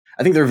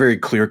I think there are very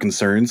clear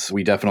concerns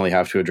we definitely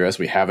have to address.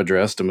 We have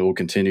addressed and we will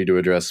continue to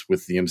address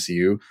with the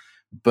MCU.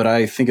 But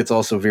I think it's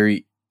also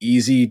very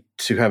easy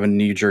to have a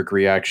knee-jerk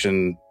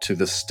reaction to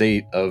the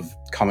state of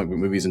comic book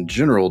movies in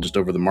general, just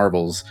over the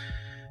Marvels.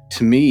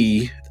 To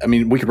me, I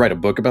mean, we could write a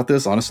book about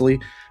this, honestly,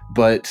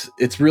 but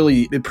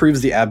it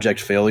proves the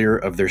abject failure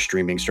of their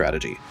streaming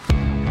strategy.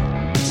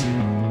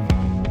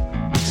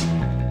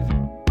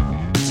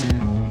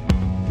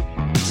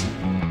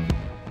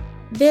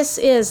 This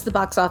is the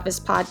Box Office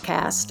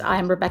Podcast.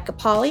 I'm Rebecca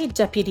Pauley,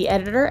 Deputy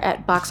Editor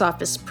at Box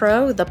Office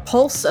Pro, the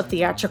pulse of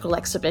theatrical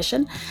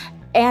exhibition.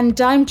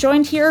 And I'm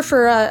joined here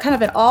for kind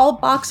of an all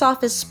Box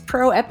Office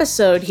Pro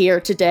episode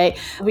here today.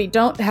 We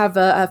don't have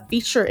a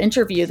feature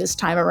interview this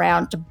time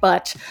around,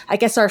 but I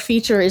guess our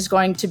feature is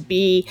going to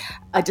be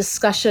a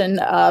discussion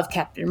of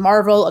Captain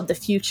Marvel, of the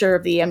future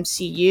of the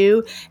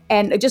MCU,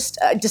 and just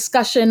a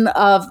discussion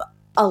of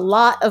a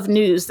lot of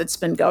news that's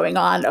been going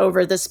on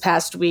over this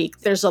past week.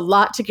 There's a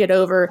lot to get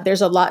over.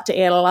 There's a lot to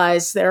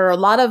analyze. There are a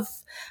lot of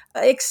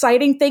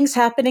exciting things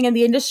happening in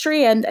the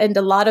industry and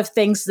a lot of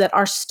things that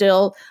are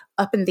still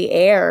up in the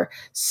air.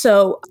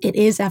 So it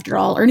is, after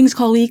all, earnings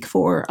call week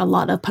for a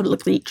lot of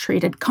publicly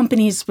traded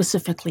companies,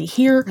 specifically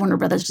here. Warner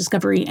Brothers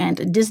Discovery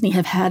and Disney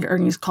have had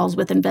earnings calls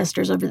with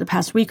investors over the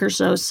past week or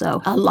so.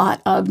 So a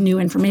lot of new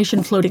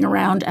information floating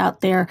around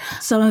out there,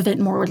 some of it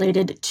more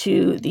related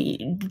to the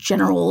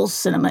general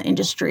cinema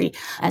industry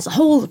as a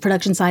whole, the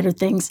production side of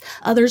things.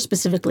 Others,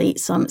 specifically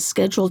some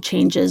schedule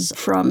changes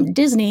from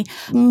Disney,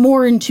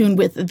 more in tune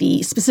with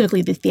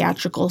specifically the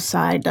theatrical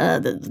side,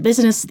 the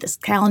business, this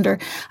calendar.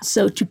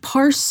 So to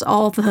parse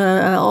all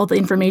the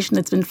information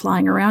that's been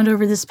flying around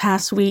over this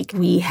past week,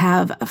 we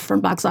have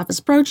from Box Office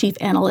Pro Chief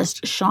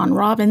Analyst Sean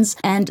Robbins,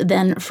 and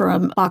then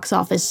from Box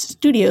Office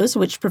Studios,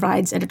 which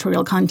provides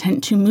editorial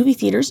content to movie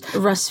theaters,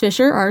 Russ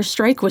Fisher, our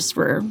strike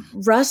whisperer.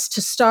 Russ,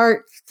 to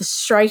start, the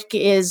strike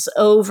is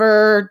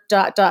over, ...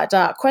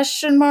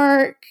 question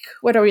mark.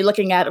 What are we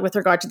looking at with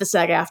regard to the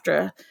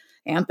SAG-AFTRA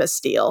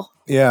AMPAS deal?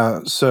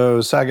 Yeah,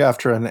 so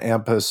SAG-AFTRA and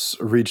AMPAS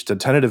reached a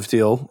tentative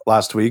deal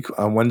last week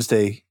on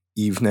Wednesday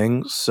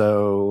evening,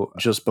 so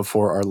just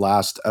before our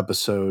last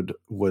episode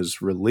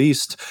was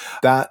released.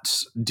 That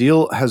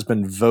deal has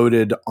been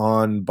voted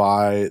on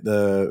by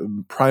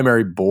the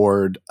primary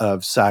board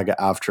of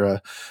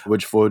SAG-AFTRA,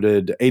 which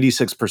voted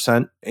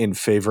 86% in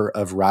favor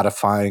of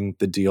ratifying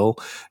the deal.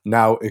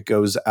 Now it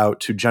goes out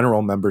to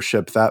general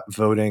membership. That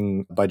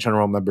voting by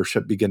general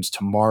membership begins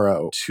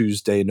tomorrow,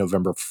 Tuesday,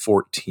 November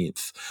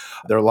 14th.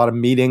 There are a lot of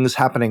meetings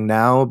happening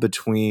now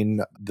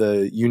between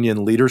the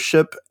union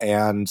leadership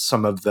and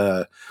some of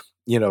the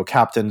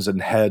captains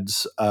and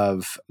heads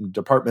of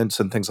departments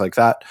and things like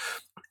that.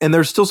 And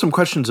there's still some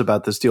questions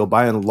about this deal.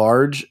 By and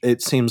large,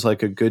 it seems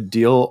like a good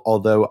deal,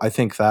 although I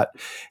think that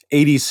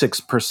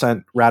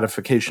 86%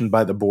 ratification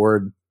by the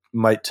board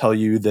might tell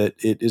you that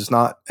it is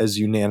not as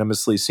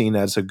unanimously seen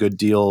as a good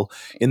deal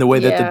in the way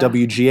that the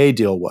WGA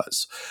deal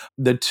was.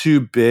 The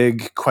two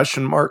big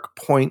question mark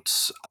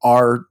points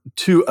are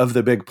two of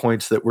the big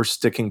points that were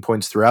sticking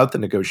points throughout the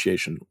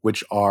negotiation,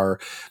 which are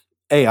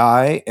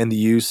AI and the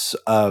use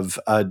of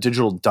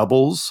digital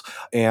doubles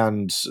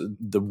and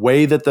the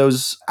way that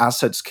those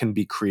assets can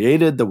be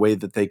created, the way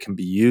that they can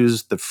be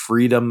used, the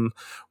freedom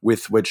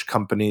with which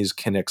companies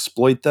can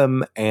exploit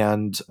them,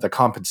 and the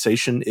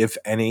compensation, if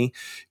any,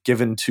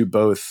 given to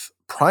both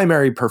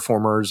primary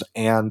performers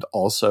and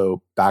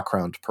also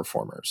background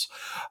performers.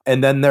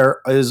 And then there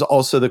is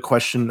also the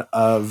question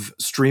of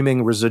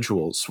streaming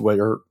residuals,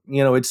 where,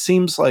 it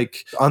seems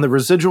like on the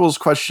residuals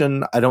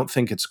question, I don't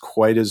think it's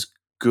quite as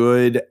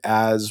good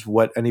as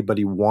what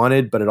anybody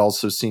wanted, but it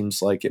also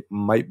seems like it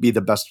might be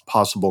the best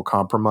possible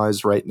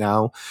compromise right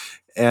now.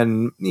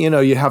 And,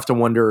 you have to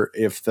wonder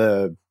if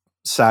the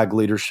SAG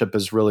leadership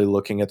is really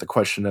looking at the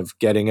question of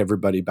getting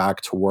everybody back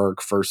to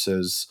work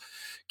versus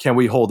can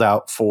we hold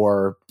out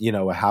for, a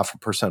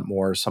 0.5%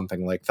 more or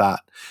something like that.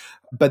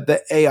 But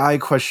the AI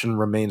question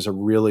remains a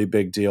really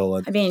big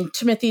deal. I mean,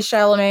 Timothée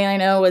Chalamet, I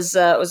know, was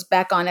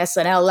back on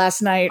SNL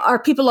last night.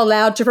 Are people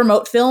allowed to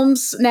promote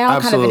films now,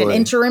 Absolutely. kind of in an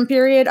interim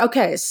period?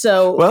 Okay,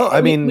 so... Well,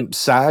 I mean,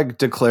 SAG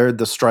declared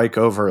the strike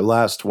over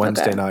last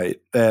Wednesday night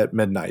at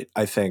midnight,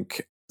 I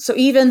think. So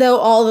even though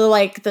all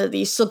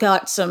you still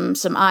got some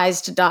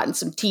I's to dot and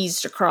some T's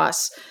to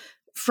cross,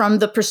 from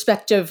the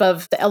perspective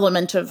of the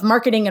element of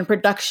marketing and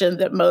production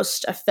that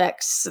most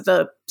affects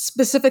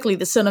specifically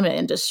the cinema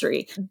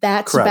industry,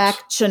 that's Correct.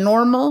 Back to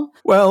normal?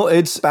 Well,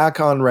 it's back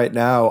on right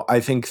now. I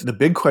think the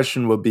big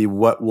question will be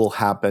what will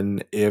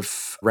happen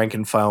if rank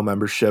and file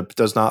membership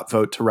does not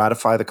vote to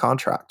ratify the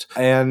contract.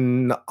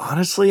 And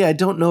honestly, I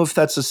don't know if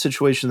that's a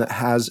situation that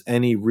has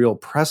any real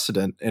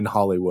precedent in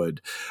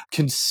Hollywood.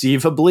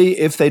 Conceivably,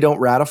 if they don't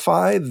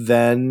ratify,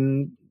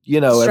 then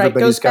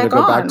everybody's got to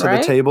go back to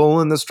the table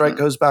and the strike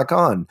goes back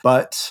on.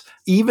 But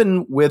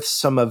even with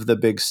some of the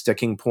big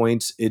sticking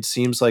points, it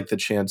seems like the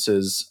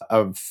chances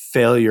of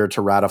failure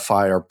to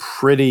ratify are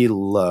pretty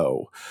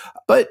low.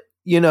 But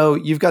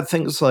You've got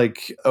things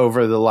like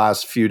over the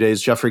last few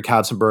days, Jeffrey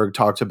Katzenberg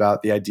talked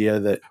about the idea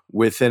that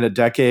within a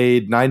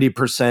decade,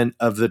 90%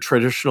 of the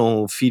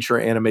traditional feature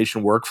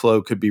animation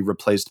workflow could be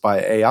replaced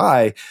by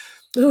AI,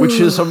 which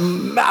is a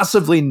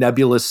massively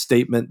nebulous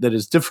statement that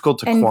is difficult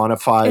to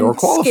quantify or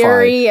qualify.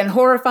 Scary and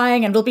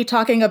horrifying, and we'll be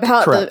talking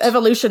about Correct. the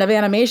evolution of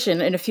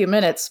animation in a few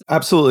minutes.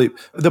 Absolutely.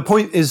 The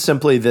point is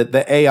simply that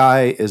the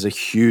AI is a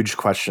huge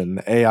question.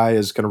 The AI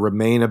is going to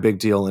remain a big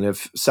deal, and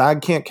if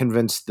SAG can't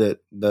convince that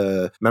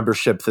the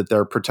membership that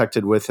they're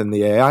protected with in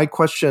the AI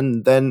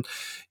question, then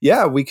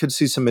yeah, we could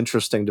see some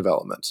interesting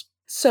developments.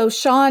 So,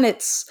 Sean,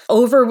 it's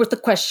over with the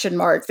question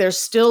mark. There's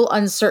still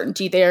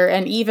uncertainty there.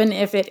 And even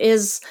if it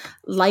is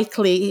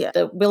likely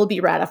that will be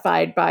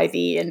ratified by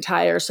the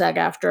entire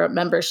SAG-AFTRA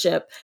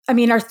membership, I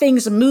mean, are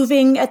things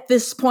moving at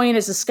this point?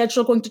 Is the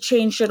schedule going to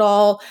change at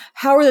all?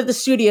 How are the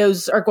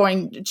studios are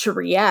going to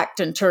react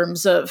in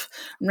terms of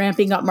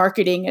ramping up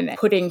marketing and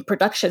putting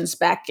productions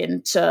back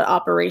into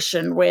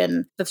operation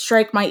when the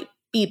strike might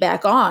be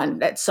back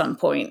on at some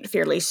point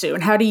fairly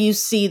soon? How do you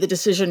see the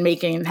decision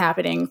making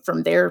happening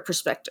from their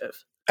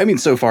perspective? I mean,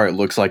 so far it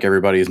looks like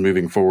everybody is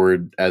moving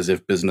forward as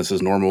if business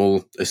is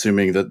normal,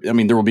 assuming that,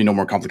 there will be no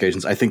more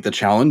complications. I think the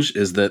challenge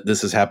is that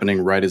this is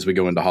happening right as we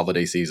go into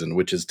holiday season,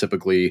 which is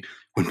typically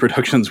when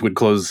productions would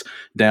close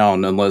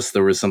down unless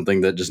there was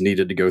something that just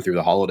needed to go through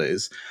the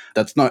holidays.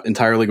 That's not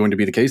entirely going to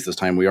be the case this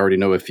time. We already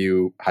know a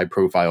few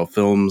high-profile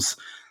films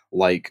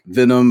like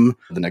Venom,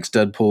 the next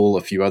Deadpool,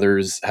 a few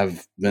others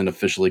have been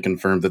officially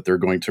confirmed that they're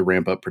going to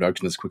ramp up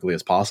production as quickly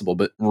as possible.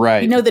 But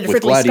that if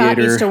Ridley Scott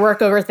needs to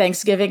work over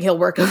Thanksgiving, he'll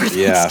work over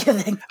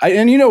Thanksgiving.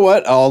 And you know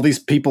what? All these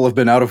people have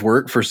been out of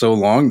work for so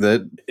long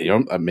that,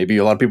 maybe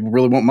a lot of people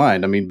really won't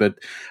mind. But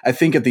I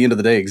think at the end of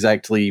the day,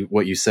 exactly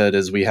what you said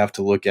is we have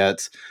to look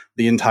at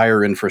the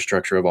entire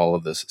infrastructure of all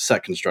of this,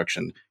 set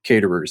construction,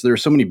 caterers. There are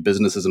so many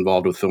businesses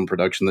involved with film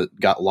production that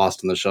got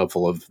lost in the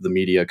shuffle of the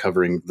media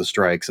covering the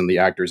strikes and the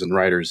actors and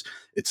writers.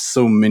 It's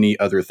so many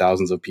other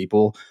thousands of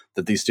people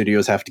that these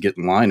studios have to get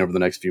in line over the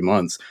next few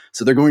months.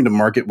 So they're going to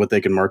market what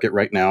they can market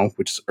right now,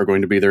 which are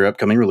going to be their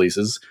upcoming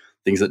releases,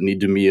 things that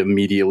need to be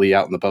immediately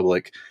out in the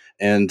public,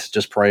 and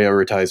just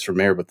prioritize from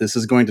there. But this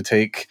is going to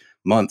take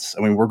months.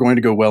 We're going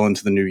to go well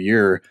into the new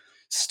year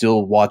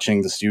still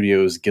watching the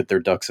studios get their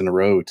ducks in a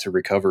row to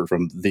recover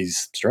from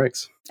these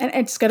strikes. And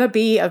it's going to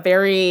be a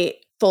very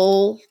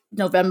full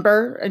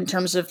November in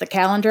terms of the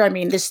calendar.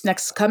 This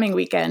next coming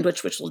weekend,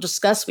 which we'll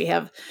discuss, we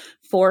have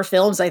 4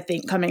 films, I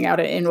think, coming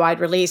out in wide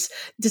release.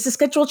 Does the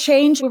schedule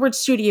change? Where would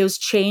studios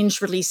change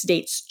release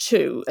dates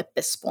to at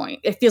this point?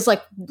 It feels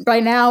like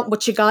right now,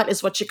 what you got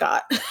is what you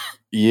got.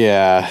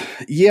 Yeah.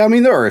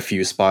 There are a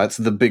few spots.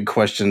 The big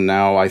question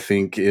now, I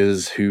think,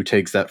 is who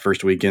takes that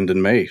first weekend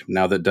in May,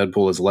 now that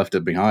Deadpool has left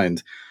it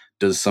behind.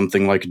 Does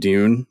something like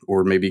Dune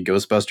or maybe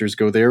Ghostbusters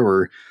go there?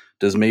 Or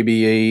does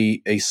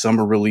maybe a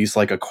summer release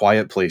like A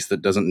Quiet Place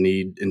that doesn't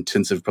need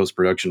intensive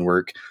post-production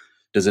work,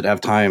 does it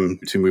have time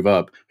to move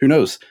up? Who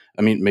knows?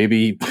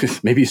 Maybe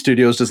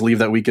studios just leave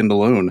that weekend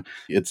alone.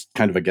 It's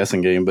kind of a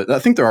guessing game, but I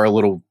think there are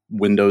little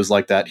windows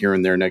like that here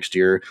and there next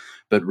year.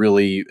 But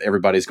really,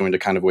 everybody's going to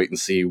kind of wait and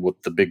see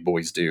what the big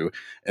boys do.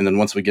 And then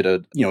once we get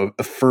a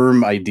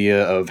firm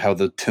idea of how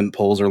the tent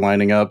poles are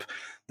lining up,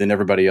 then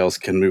everybody else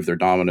can move their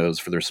dominoes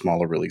for their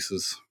smaller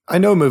releases. I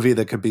know a movie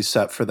that could be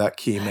set for that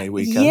key May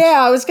weekend.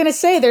 Yeah, I was going to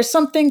say there's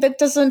something that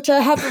doesn't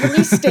have a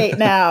release date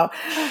now.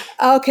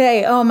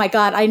 Okay. Oh my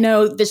God. I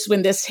know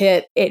when this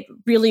hit, it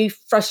really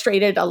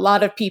frustrated a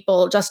lot of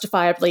people,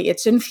 justifiably.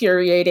 It's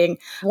infuriating.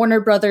 Warner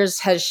Brothers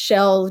has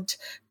shelved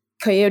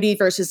Coyote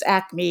versus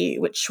Acme,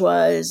 which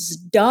was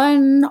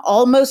done,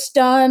 almost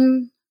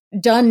done.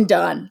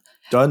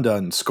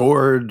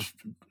 Scored,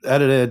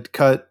 edited,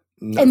 cut,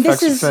 and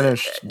effects are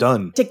finished,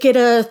 done. To get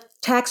a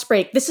tax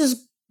break. This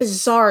is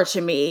bizarre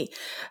to me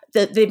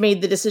that they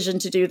made the decision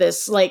to do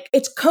this.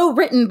 It's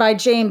co-written by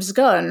James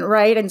Gunn,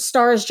 right? And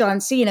stars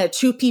John Cena,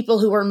 2 people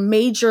who are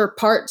major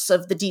parts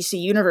of the DC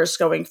universe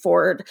going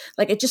forward.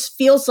 It just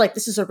feels like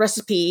this is a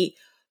recipe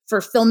for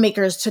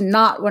filmmakers to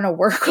not want to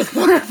work with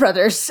Warner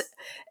Brothers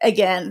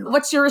again.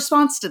 What's your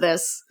response to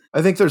this?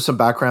 I think there's some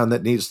background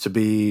that needs to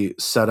be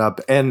set up.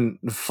 And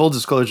full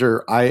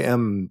disclosure, I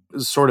am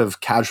sort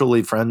of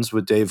casually friends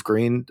with Dave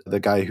Green, the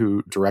guy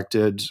who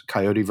directed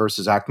Coyote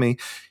versus Acme.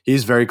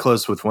 He's very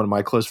close with one of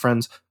my close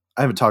friends.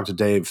 I haven't talked to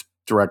Dave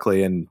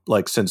directly in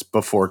since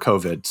before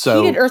COVID.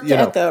 So he did Earth to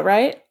Echo,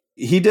 right?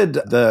 He did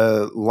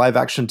the live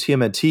action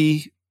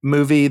TMNT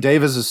movie.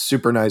 Dave is a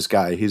super nice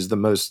guy. He's the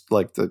most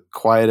the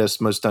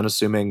quietest, most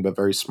unassuming, but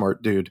very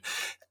smart dude.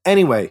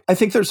 Anyway, I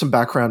think there's some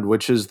background,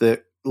 which is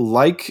that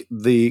like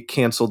the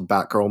canceled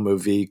Batgirl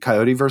movie,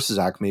 Coyote versus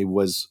Acme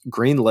was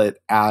greenlit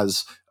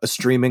as a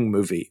streaming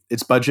movie.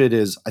 Its budget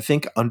is, I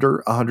think,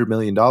 under $100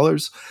 million.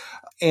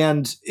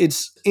 And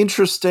it's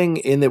interesting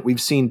in that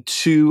we've seen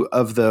 2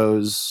 of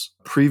those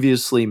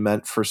previously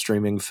meant for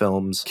streaming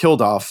films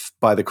killed off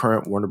by the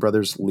current Warner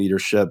Brothers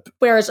leadership.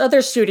 Whereas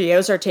other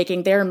studios are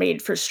taking their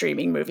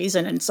made-for-streaming movies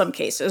and in some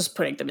cases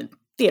putting them in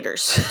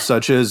theaters.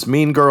 Such as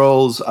Mean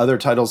Girls, other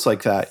titles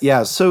like that.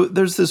 Yeah, so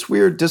there's this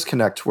weird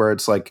disconnect where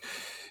it's like,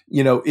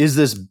 is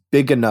this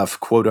big enough,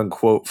 quote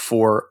unquote,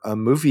 for a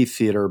movie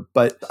theater?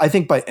 But I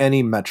think by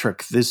any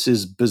metric, this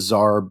is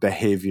bizarre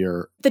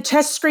behavior. The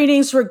test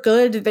screenings were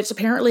good. It's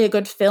apparently a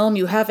good film.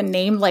 You have a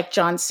name like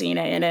John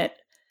Cena in it.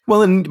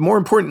 Well, and more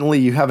importantly,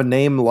 you have a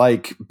name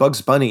like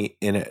Bugs Bunny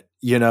in it.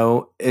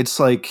 It's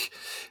like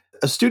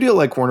a studio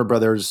like Warner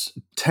Brothers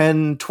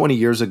 10, 20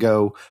 years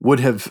ago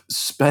would have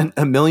spent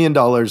 $1 million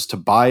to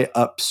buy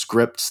up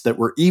scripts that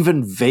were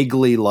even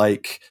vaguely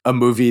like a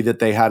movie that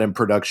they had in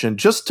production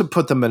just to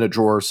put them in a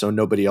drawer so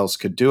nobody else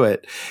could do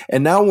it.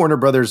 And now Warner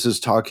Brothers is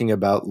talking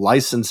about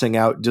licensing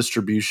out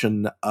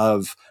distribution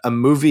of a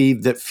movie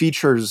that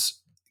features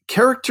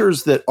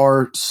characters that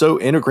are so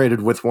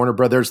integrated with Warner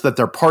Brothers that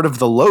they're part of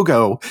the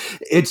logo.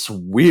 It's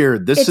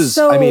weird. I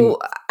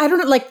don't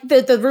know, like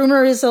the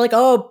rumor is like,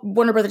 oh,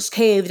 Warner Brothers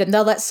caved and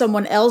they'll let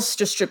someone else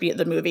distribute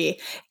the movie.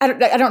 I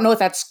don't know if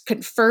that's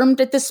confirmed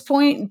at this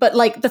point, but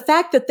like the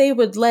fact that they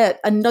would let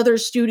another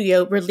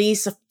studio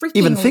release a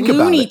freaking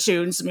Looney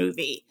Tunes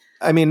movie.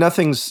 I mean,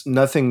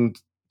 nothing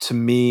to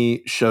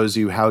me shows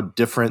you how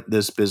different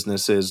this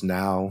business is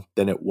now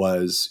than it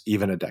was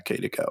even a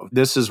decade ago.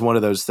 This is one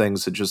of those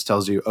things that just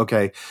tells you,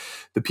 okay,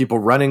 the people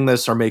running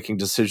this are making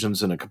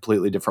decisions in a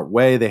completely different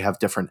way. They have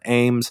different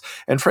aims.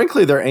 And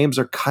frankly, their aims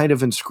are kind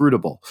of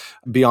inscrutable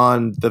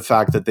beyond the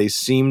fact that they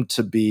seem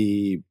to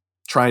be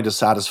trying to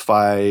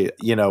satisfy,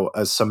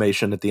 a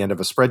summation at the end of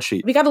a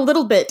spreadsheet. We got a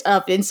little bit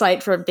of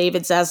insight from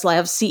David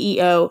Zaslav,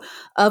 CEO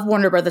of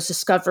Warner Brothers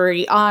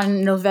Discovery.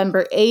 On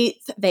November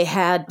 8th, they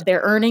had their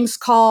earnings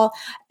call,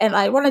 and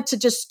I wanted to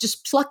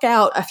just pluck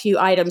out a few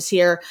items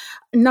here.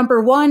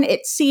 Number one,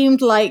 it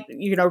seemed like,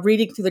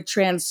 reading through the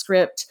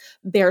transcript,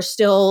 they're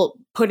still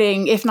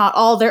putting, if not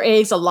all their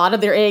eggs, a lot of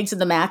their eggs in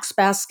the Max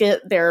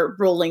basket. They're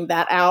rolling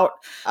that out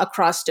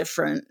across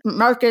different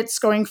markets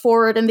going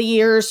forward in the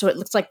year. So it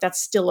looks like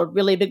that's still a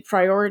really big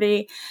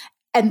priority.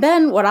 And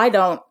then what I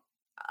don't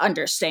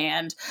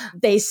understand,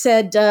 they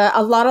said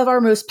a lot of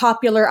our most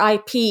popular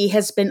IP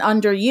has been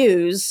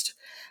underused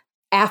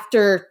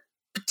after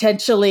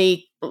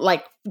potentially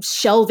like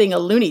shelving a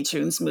Looney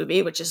Tunes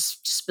movie, which is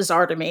just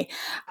bizarre to me.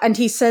 And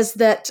he says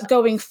that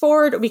going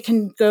forward, we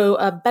can do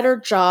a better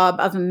job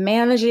of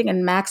managing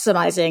and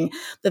maximizing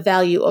the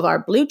value of our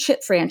blue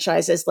chip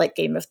franchises like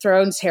Game of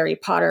Thrones, Harry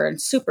Potter, and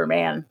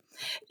Superman.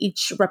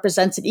 Each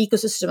represents an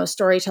ecosystem of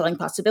storytelling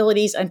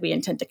possibilities, and we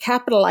intend to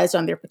capitalize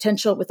on their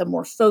potential with a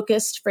more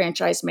focused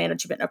franchise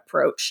management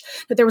approach.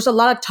 But there was a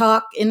lot of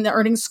talk in the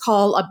earnings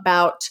call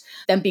about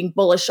them being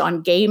bullish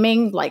on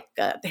gaming, like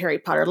the Harry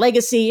Potter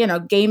legacy,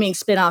 gaming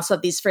spin-offs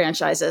of these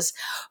franchises.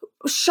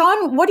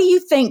 Sean, what do you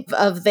think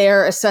of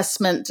their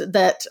assessment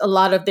that a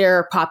lot of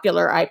their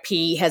popular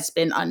IP has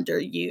been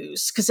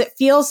underused? Because it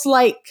feels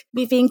like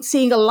we've been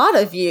seeing a lot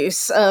of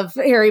use of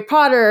Harry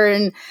Potter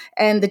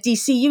and the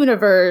DC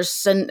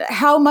universe, and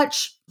how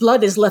much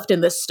blood is left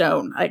in this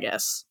stone, I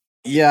guess.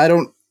 Yeah, I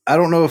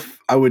don't know if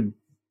I would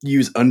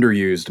use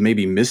underused,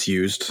 maybe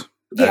misused.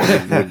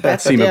 Yeah,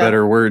 would seem a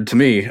better word to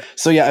me.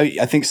 So yeah,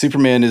 I think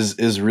Superman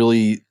is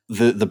really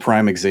the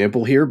prime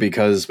example here,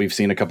 because we've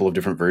seen a couple of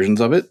different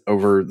versions of it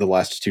over the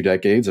last 2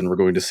 decades, and we're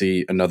going to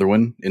see another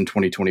one in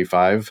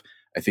 2025.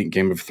 I think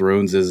Game of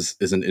Thrones is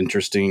an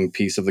interesting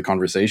piece of the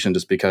conversation,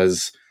 just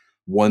because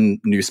one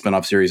new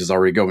spinoff series is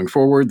already going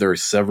forward. There are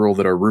several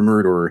that are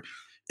rumored or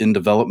in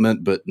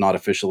development, but not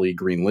officially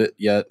greenlit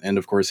yet. And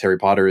of course, Harry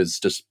Potter is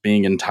just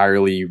being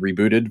entirely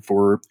rebooted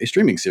for a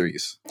streaming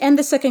series. And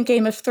the second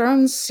Game of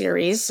Thrones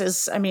series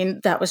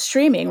that was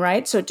streaming,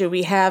 right? So do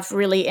we have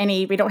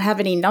we don't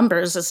have any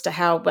numbers as to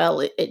how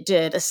well it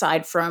did,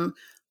 aside from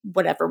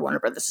whatever Warner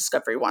Brothers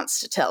Discovery wants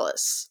to tell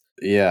us.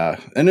 Yeah.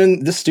 And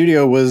then this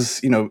studio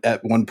was,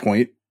 at one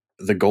point,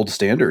 the gold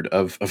standard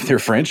of their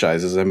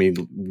franchises. I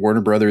mean,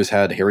 Warner Brothers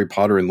had Harry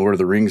Potter and Lord of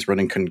the Rings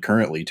running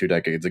concurrently 2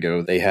 decades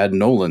ago. They had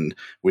Nolan,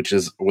 which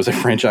was a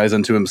franchise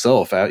unto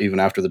himself, even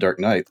after The Dark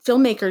Knight.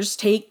 Filmmakers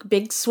take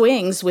big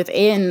swings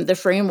within the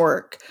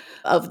framework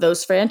of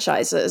those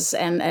franchises.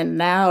 And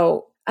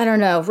now, I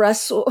don't know,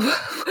 Russ,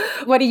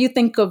 what do you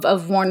think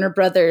of Warner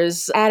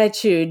Brothers'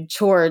 attitude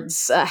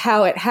towards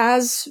how it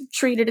has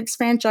treated its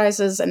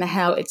franchises and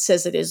how it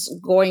says it is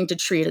going to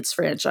treat its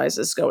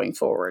franchises going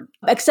forward?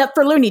 Except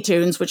for Looney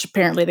Tunes, which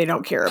apparently they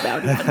don't care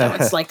about, even though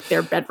it's like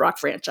their bedrock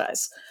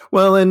franchise.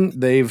 Well, and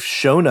they've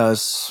shown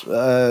us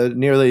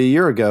nearly a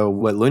year ago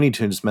what Looney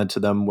Tunes meant to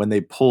them when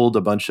they pulled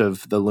a bunch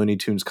of the Looney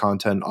Tunes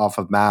content off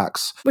of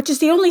Max. Which is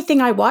the only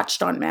thing I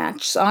watched on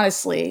Max,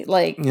 honestly.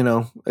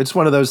 It's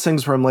one of those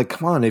things where I'm like,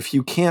 come on, if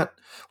you can't,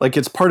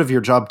 it's part of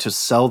your job to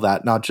sell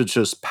that, not to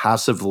just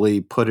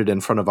passively put it in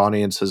front of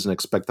audiences and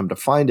expect them to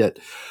find it.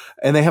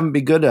 And they haven't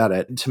been good at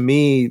it. To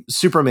me,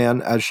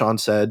 Superman, as Sean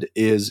said,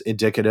 is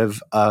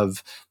indicative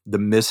of the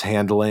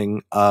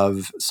mishandling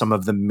of some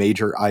of the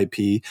major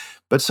IP,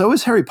 but so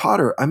is Harry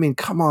Potter. I mean,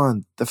 come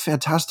on, the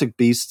Fantastic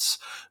Beasts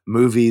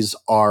movies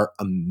are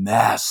a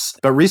mess.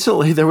 But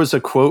recently there was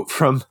a quote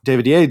from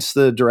David Yates,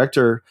 the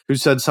director, who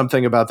said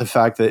something about the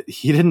fact that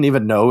he didn't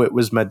even know it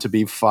was meant to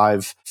be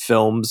 5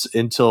 films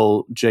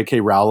until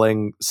J.K.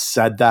 Rowling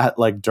said that,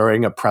 like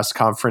during a press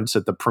conference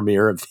at the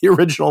premiere of the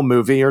original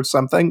movie or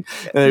something.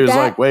 And he was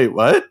like, wait,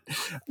 what?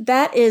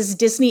 That is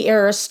Disney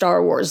era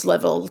Star Wars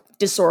level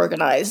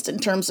disorganized in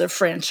terms of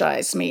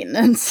franchise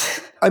maintenance.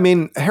 I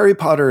mean, Harry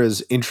Potter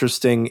is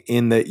interesting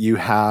in that you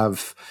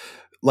have,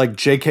 like,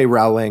 J.K.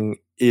 Rowling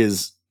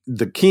is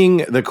the king,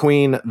 the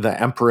queen, the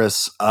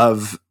empress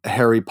of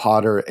Harry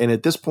Potter. And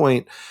at this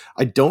point,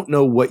 I don't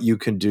know what you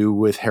can do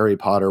with Harry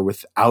Potter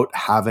without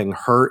having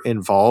her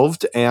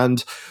involved.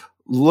 And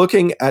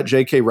looking at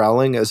J.K.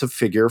 Rowling as a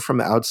figure from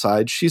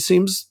outside, she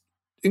seems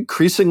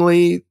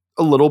increasingly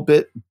a little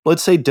bit,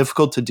 let's say,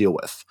 difficult to deal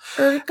with.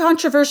 Or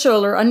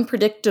controversial or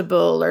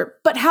unpredictable,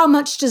 but how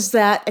much does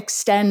that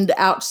extend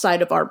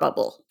outside of our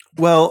bubble?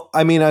 Well,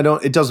 I mean,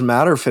 it doesn't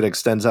matter if it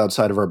extends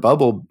outside of our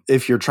bubble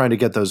if you're trying to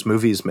get those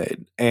movies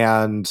made.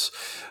 And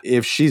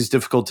if she's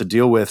difficult to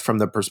deal with from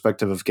the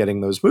perspective of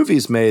getting those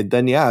movies made,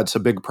 then yeah, it's a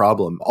big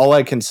problem. All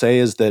I can say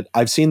is that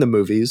I've seen the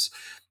movies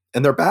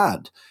and they're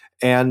bad.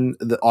 And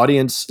the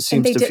audience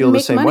seems to feel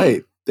the same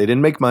way. They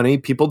didn't make money.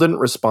 People didn't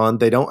respond.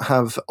 They don't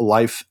have a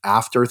life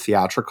after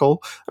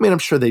theatrical. I mean, I'm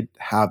sure they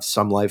have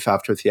some life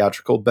after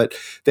theatrical, but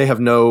they have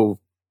no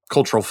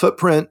cultural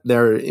footprint.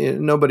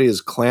 Nobody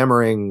is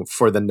clamoring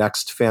for the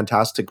next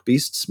Fantastic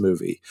Beasts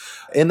movie.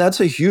 And that's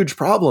a huge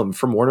problem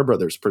from Warner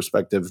Brothers'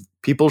 perspective.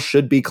 People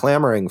should be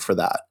clamoring for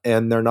that,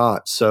 and they're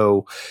not.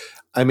 So,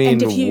 I mean,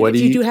 and if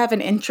you do have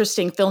an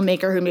interesting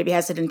filmmaker who maybe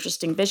has an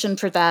interesting vision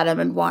for that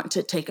and want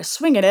to take a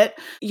swing at it,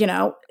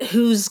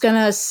 who's going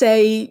to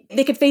say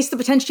they could face the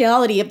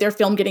potentiality of their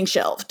film getting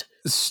shelved?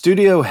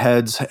 Studio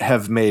heads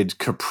have made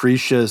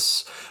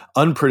capricious,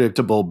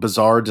 unpredictable,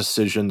 bizarre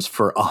decisions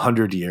for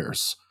 100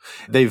 years.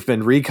 They've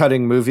been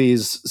recutting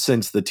movies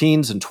since the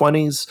teens and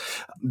 20s.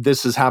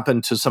 This has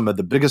happened to some of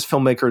the biggest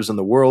filmmakers in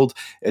the world.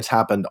 It's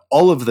happened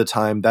all of the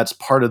time. That's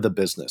part of the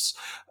business.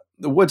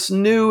 What's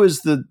new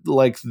is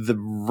the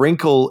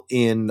wrinkle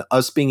in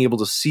us being able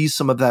to see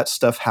some of that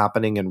stuff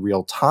happening in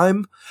real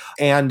time,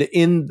 and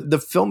in the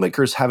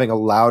filmmakers having a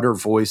louder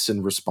voice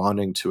in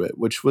responding to it,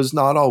 which was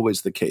not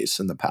always the case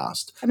in the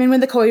past. I mean, when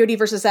the Coyote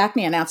versus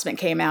Acme announcement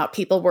came out,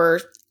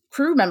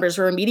 crew members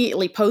were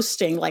immediately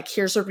posting, like,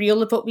 here's a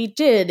reel of what we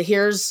did.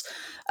 Here's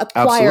a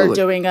choir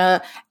doing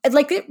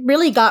it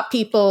really got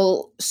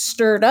people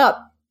stirred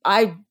up.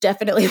 I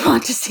definitely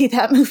want to see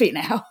that movie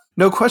now.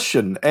 No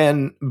question.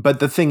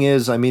 But the thing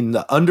is, I mean,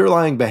 the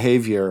underlying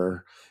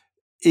behavior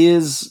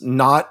is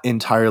not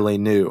entirely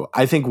new.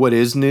 I think what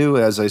is new,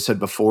 as I said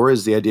before,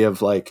 is the idea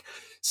of like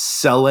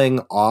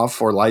selling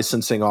off or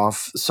licensing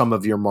off some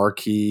of your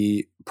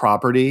marquee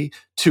property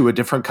to a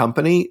different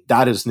company.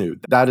 That is new.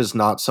 That is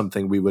not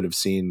something we would have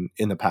seen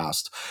in the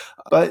past.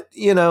 But,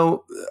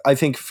 I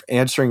think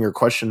answering your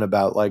question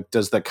about like,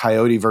 does the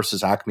Coyote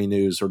versus Acme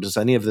news or does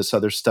any of this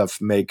other stuff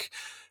make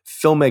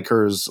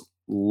filmmakers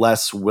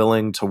less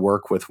willing to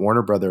work with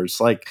Warner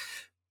Brothers? Like,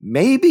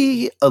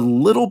 maybe a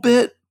little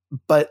bit,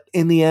 but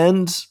in the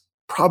end,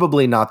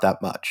 probably not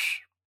that much.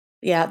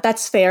 Yeah,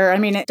 that's fair. I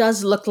mean, it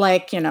does look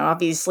like,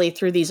 obviously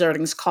through these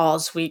earnings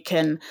calls, we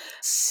can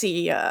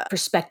see a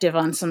perspective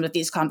on some of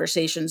these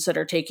conversations that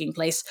are taking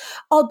place,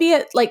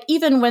 albeit like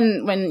even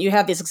when you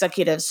have these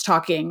executives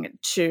talking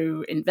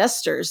to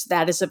investors,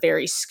 that is a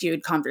very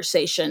skewed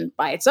conversation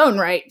by its own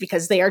right,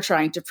 because they are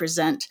trying to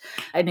present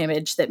an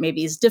image that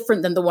maybe is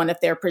different than the one that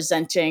they're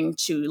presenting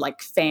to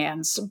like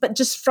fans. But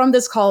just from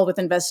this call with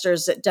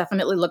investors, it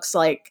definitely looks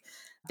like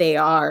they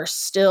are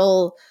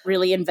still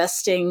really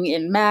investing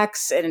in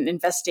Max and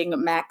investing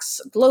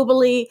Max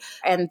globally.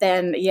 And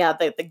then,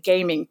 the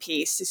gaming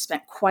piece, they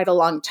spent quite a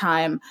long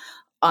time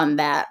on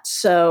that.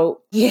 So,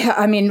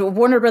 I mean,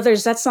 Warner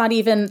Brothers, that's not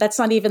even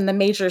the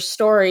major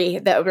story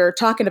that we're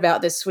talking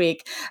about this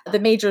week. The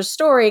major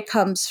story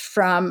comes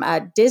from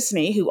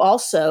Disney, who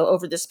also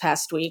over this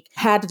past week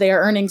had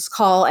their earnings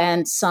call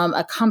and some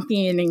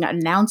accompanying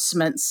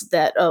announcements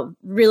that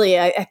really,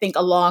 I think,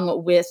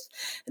 along with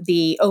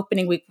the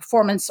opening week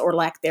performance or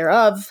lack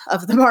thereof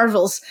of the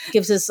Marvels,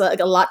 gives us a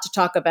lot to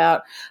talk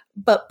about.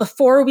 But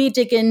before we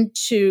dig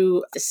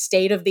into the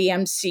state of the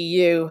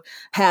MCU,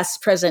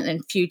 past, present,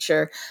 and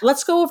future,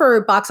 let's go over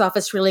box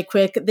office really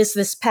quick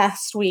this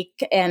past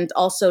week and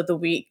also the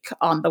week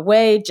on the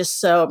way,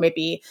 just so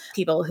maybe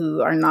people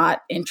who are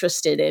not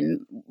interested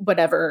in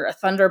whatever a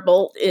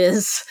Thunderbolt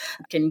is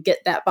can get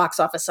that box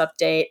office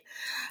update.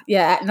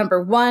 Yeah, at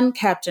number 1,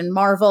 Captain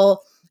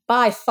Marvel.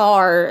 By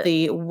far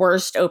the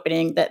worst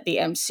opening that the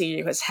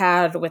MCU has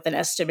had, with an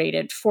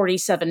estimated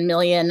 47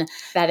 million.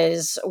 That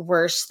is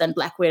worse than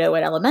Black Widow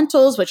and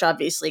Elementals, which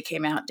obviously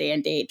came out day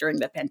and date during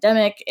the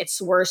pandemic.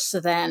 It's worse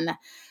than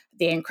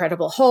The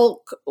Incredible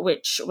Hulk,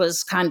 which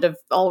was kind of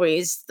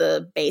always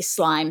the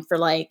baseline for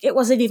it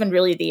wasn't even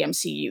really the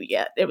MCU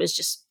yet. It was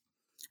just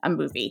a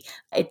movie.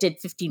 It did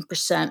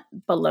 15%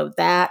 below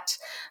that.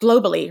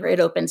 Globally, it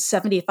opened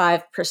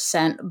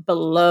 75%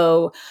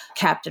 below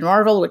Captain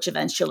Marvel, which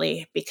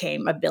eventually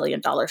became a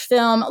billion-dollar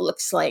film. It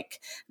looks like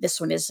this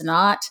one is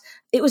not.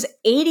 It was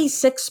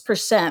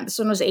 86%. This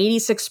one was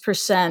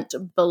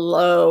 86%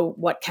 below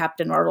what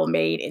Captain Marvel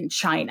made in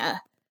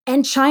China.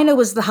 And China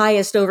was the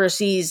highest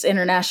overseas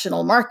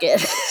international market.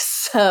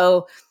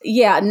 So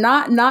yeah,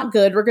 not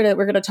good. We're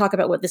gonna talk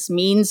about what this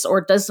means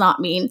or does not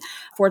mean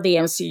for the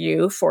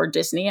MCU, for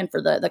Disney, and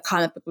for the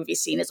comic book movie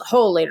scene as a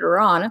whole later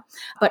on.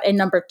 But in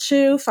number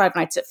 2, Five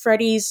Nights at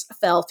Freddy's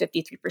fell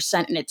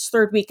 53% in its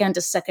third weekend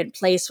to second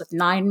place with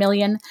 9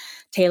 million.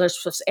 Taylor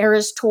Swift's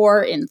Eras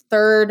Tour in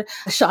third.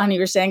 Sean, you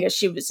were saying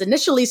she was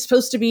initially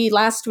supposed to be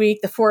last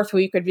week. The fourth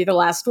week would be the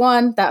last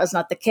one. That was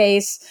not the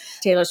case.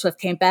 Taylor Swift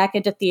came back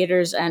into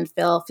theaters and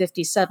fell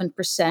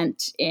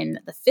 57% in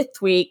the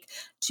fifth week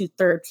to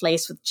third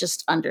place with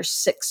just under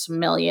 6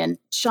 million.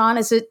 Sean,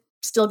 is it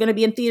still going to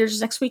be in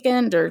theaters next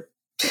weekend, or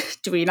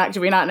do we not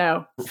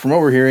know? From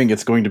what we're hearing,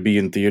 it's going to be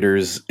in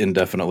theaters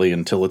indefinitely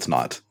until it's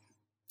not.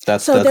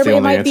 That's so the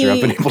only might answer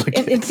I've been able to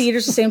get. In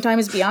theaters the same time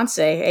as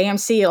Beyonce.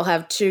 AMC will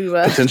have two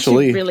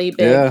potentially two really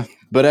big. Yeah.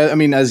 But I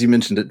mean, as you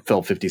mentioned, it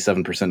fell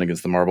 57%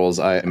 against the Marvels.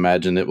 I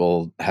imagine it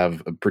will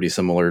have a pretty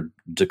similar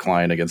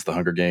decline against the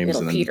Hunger Games. It'll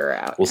and then peter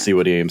out. We'll see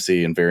what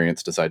AMC and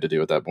variants decide to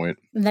do at that point.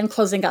 And then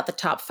closing out the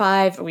top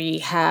 5, we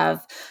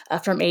have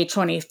from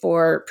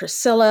A24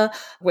 Priscilla,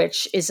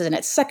 which is in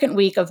its second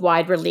week of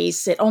wide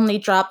release. It only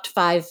dropped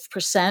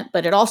 5%,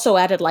 but it also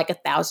added like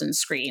 1,000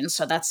 screens.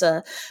 So that's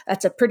a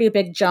pretty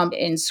big jump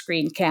in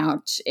screen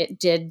count. It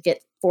did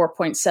get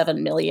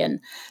 4.7 million.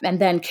 And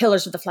then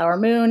Killers of the Flower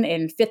Moon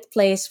in 5th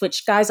place,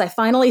 which, guys, I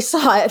finally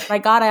saw it. I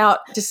got out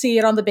to see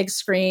it on the big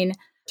screen. It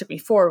took me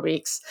 4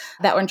 weeks.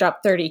 That one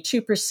dropped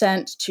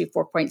 32% to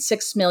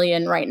 4.6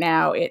 million. Right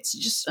now, it's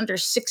just under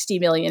 60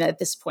 million at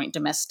this point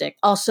domestic.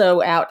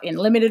 Also out in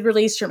limited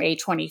release from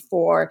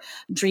A24,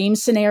 Dream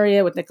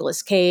Scenario with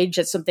Nicolas Cage.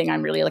 It's something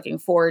I'm really looking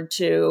forward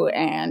to.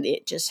 And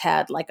it just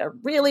had like a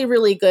really,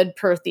 really good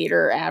per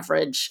theater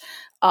average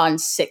on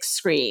 6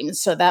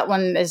 screens. So that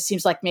one, it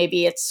seems like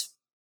maybe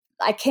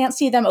I can't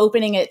see them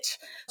opening it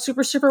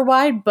super, super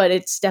wide, but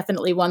it's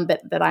definitely one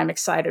that I'm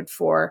excited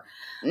for.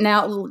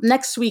 Now,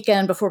 next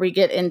weekend, before we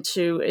get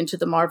into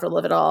the Marvel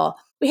of it all,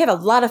 we have a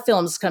lot of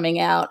films coming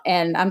out,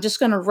 and I'm just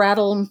going to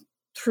rattle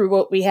through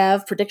what we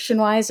have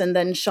prediction-wise, and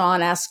then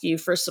Sean, ask you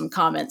for some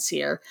comments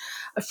here.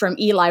 From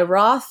Eli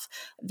Roth,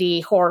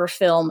 the horror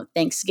film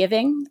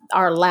Thanksgiving.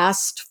 Our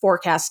last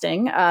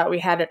forecasting, we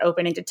had it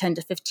opening to 10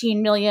 to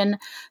 15 million,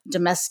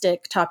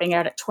 domestic topping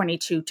out at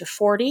 22 to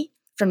 40.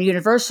 From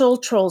Universal,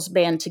 Trolls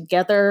Band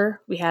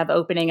Together, we have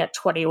opening at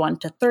 21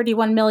 to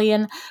 31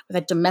 million, with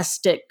a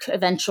domestic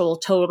eventual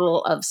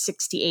total of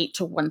 68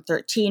 to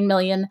 113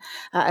 million.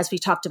 As we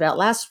talked about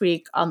last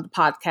week on the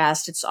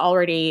podcast,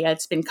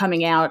 it's been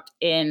coming out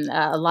in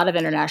a lot of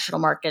international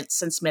markets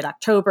since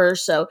mid-October.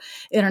 So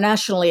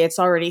internationally, it's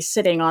already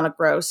sitting on a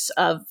gross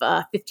of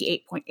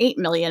 58.8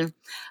 million.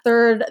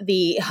 Third,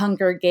 The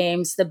Hunger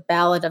Games, The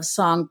Ballad of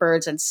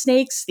Songbirds and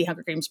Snakes, the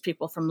Hunger Games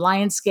prequel from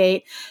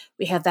Lionsgate.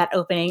 We have that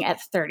opening at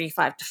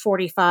 35 to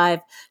 45,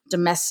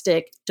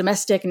 domestic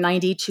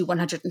 90 to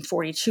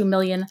 142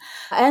 million.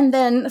 And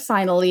then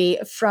finally,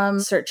 from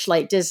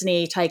Searchlight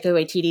Disney, Taika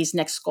Waititi's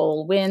Next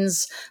Goal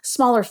Wins,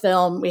 smaller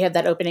film, we have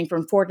that opening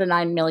from 4 to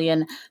 9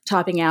 million,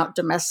 topping out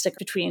domestic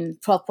between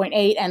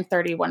 12.8 and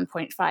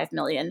 31.5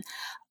 million.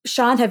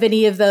 Sean, have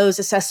any of those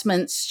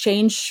assessments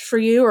changed for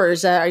you, or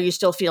are you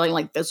still feeling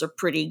like those are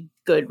pretty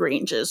good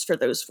ranges for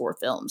those 4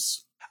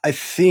 films? I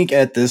think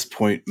at this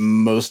point,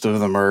 most of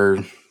them are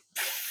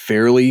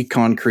fairly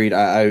concrete.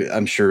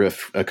 I'm sure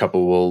if a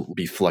couple will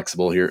be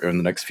flexible here in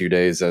the next few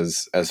days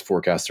as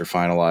forecasts are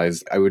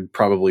finalized. I would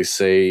probably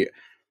say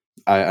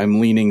I'm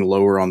leaning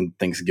lower on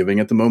Thanksgiving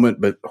at the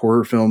moment, but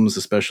horror films,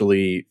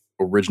 especially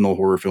original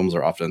horror films,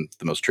 are often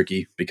the most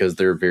tricky because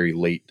they're very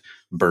late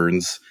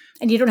burns.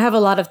 And you don't have a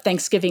lot of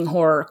Thanksgiving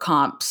horror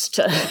comps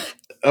to...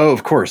 Oh,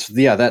 of course.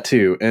 Yeah, that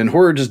too. And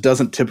horror just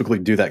doesn't typically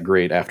do that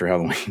great after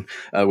Halloween,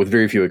 with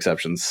very few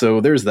exceptions. So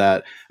there's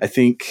that. I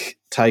think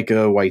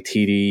Taika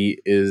Waititi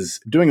is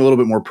doing a little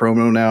bit more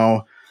promo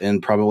now,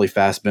 and probably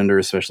Fassbender,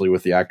 especially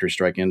with the actor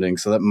strike ending.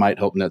 So that might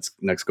help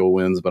Next Goal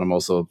Wins, but I'm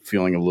also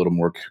feeling a little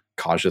more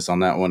cautious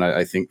on that one.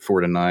 I think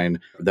 4 to 9,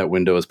 that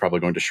window is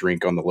probably going to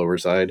shrink on the lower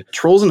side.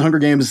 Trolls and Hunger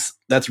Games,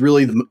 that's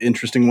really the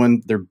interesting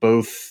one. They're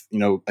both,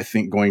 I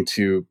think going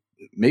to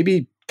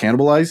maybe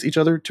cannibalize each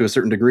other to a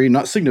certain degree,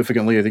 not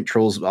significantly. I think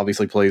Trolls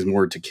obviously plays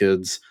more to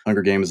kids.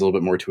 Hunger Games is a little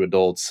bit more to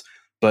adults,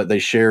 but they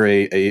share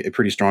a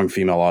pretty strong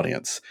female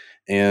audience.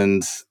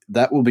 And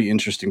that will be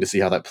interesting to see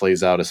how that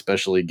plays out,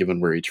 especially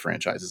given where each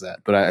franchise is at.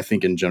 But I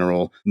think in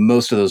general,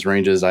 most of those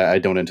ranges, I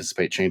don't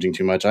anticipate changing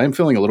too much. I am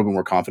feeling a little bit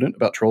more confident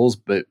about Trolls,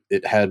 but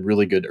it had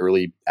really good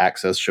early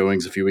access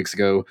showings a few weeks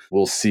ago.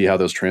 We'll see how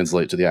those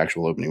translate to the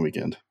actual opening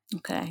weekend.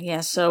 Okay, yeah.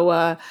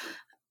 So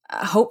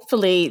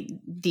hopefully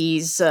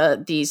these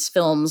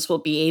films will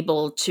be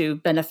able to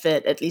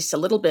benefit at least a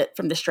little bit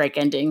from the strike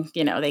ending.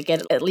 They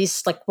get at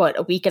least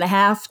a week and a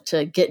half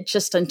to get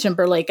Justin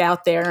Timberlake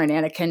out there and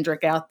Anna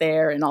Kendrick out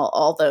there and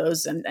all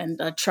those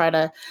and try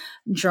to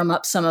drum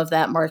up some of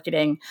that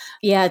marketing.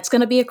 Yeah, it's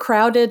going to be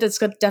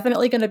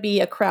definitely going to be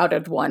a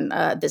crowded one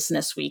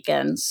this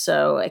weekend.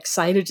 So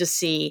excited to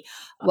see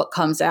what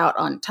comes out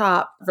on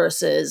top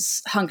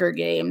versus Hunger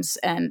Games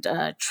and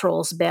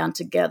Trolls Band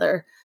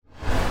Together.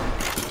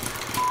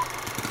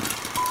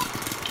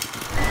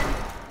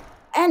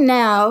 And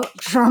now,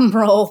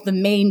 drumroll, the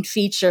main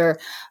feature.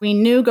 We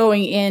knew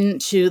going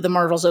into the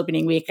Marvel's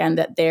opening weekend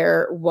that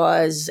there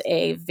was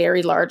a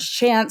very large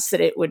chance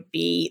that it would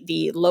be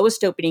the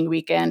lowest opening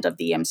weekend of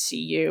the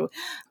MCU.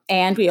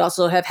 And we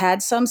also have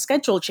had some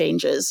schedule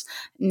changes,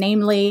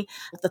 namely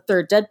the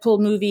third Deadpool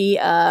movie,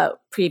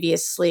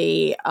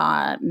 previously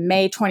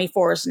May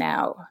 24 is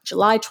now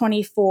July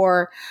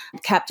 24,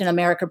 Captain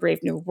America Brave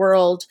New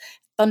World.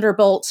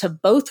 Thunderbolts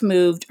have both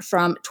moved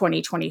from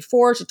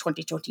 2024 to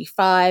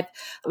 2025.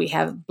 We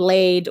have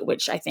Blade,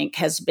 which I think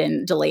has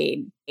been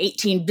delayed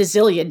 18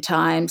 bazillion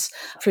times,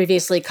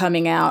 previously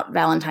coming out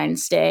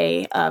Valentine's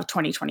Day of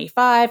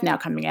 2025, now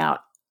coming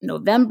out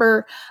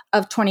November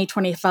of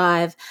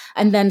 2025.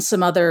 And then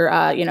some other,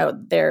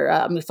 their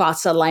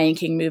Mufasa Lion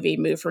King movie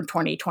moved from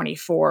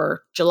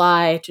 2024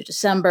 July to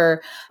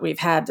December. We've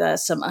had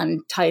some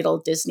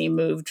untitled Disney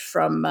removed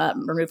from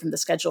the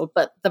schedule.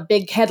 But the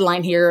big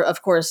headline here,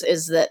 of course,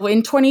 is that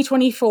in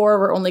 2024,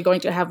 we're only going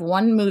to have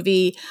one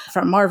movie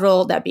from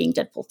Marvel, that being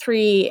Deadpool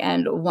 3,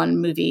 and one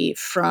movie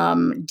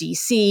from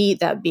DC,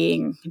 that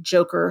being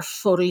Joker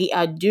Folie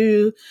à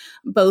Deux,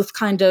 both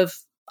kind of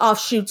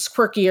offshoots,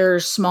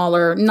 quirkier,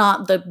 smaller,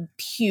 not the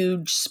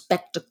huge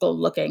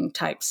spectacle-looking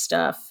type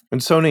stuff. And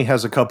Sony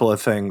has a couple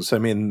of things. I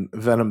mean,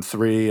 Venom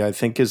 3, I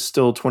think, is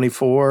still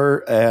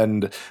 24,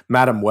 and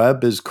Madam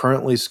Web is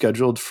currently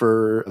scheduled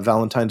for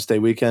Valentine's Day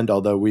weekend,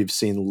 although we've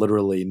seen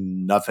literally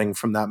nothing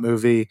from that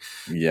movie.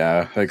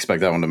 Yeah, I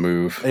expect that one to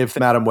move. If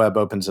Madam Web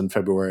opens in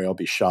February, I'll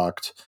be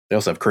shocked. They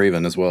also have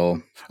Craven as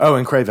well. Oh,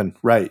 and Craven,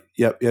 right.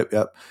 Yep.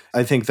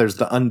 I think there's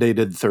the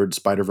undated third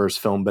Spider-Verse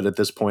film, but at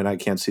this point, I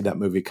can't see that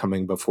movie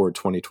coming before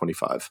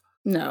 2025.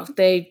 No,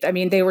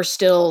 they were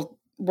still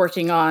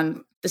working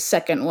on the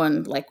second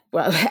one,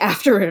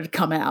 after it had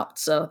come out.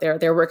 So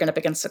they're working up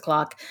against the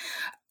clock.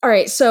 All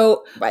right,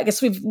 so I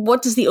guess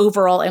what does the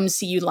overall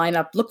MCU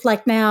lineup look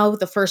like now?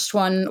 The first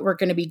one we're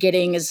going to be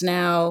getting is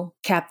now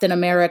Captain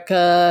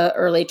America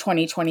early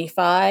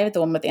 2025,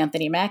 the one with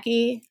Anthony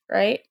Mackie,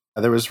 right?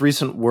 There was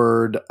recent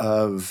word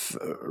of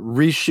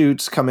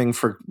reshoots coming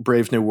for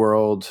Brave New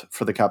World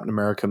for the Captain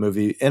America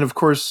movie. And of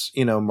course,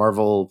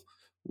 Marvel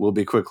will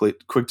be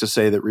quick to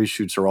say that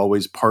reshoots are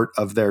always part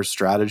of their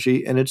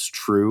strategy, and it's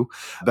true.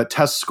 But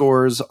test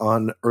scores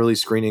on early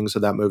screenings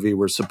of that movie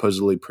were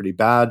supposedly pretty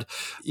bad.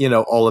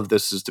 All of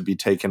this is to be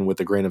taken with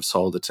a grain of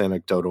salt. It's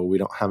anecdotal. We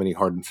don't have any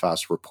hard and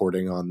fast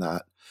reporting on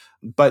that.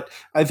 But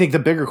I think the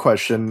bigger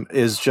question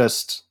is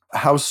just,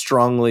 how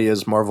strongly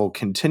is Marvel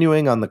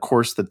continuing on the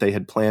course that they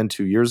had planned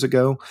 2 years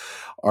ago?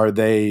 Are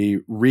they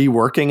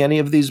reworking any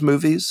of these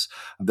movies?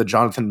 The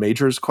Jonathan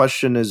Majors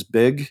question is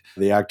big.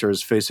 The actor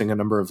is facing a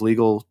number of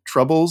legal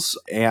troubles,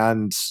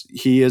 and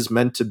he is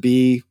meant to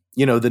be,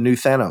 the new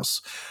Thanos.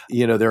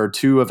 There are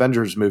two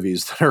Avengers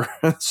movies that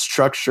are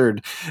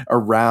structured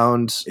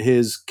around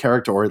his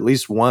character, or at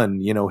least one,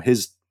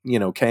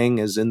 Kang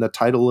is in the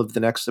title of the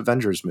next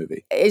Avengers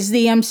movie. Is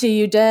the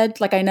MCU dead?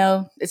 I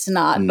know it's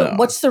not, No. But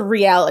what's the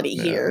reality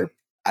here?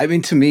 I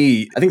mean, to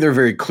me, I think there are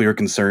very clear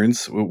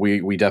concerns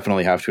we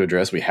definitely have to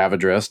address. We have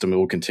addressed and we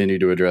will continue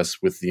to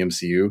address with the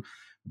MCU.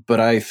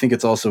 But I think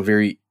it's also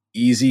very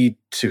easy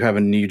to have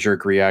a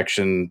knee-jerk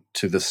reaction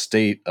to the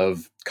state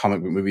of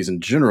comic book movies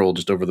in general,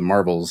 just over the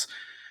Marvels.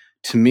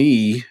 To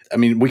me, I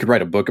mean, we could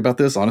write a book about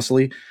this,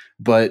 honestly,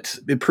 but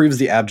it proves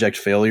the abject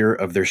failure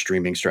of their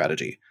streaming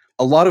strategy.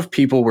 A lot of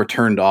people were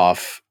turned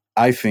off,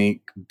 I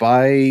think,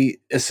 by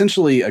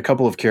essentially a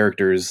couple of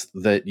characters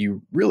that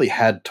you really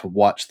had to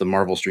watch the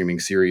Marvel streaming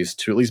series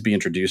to at least be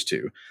introduced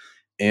to.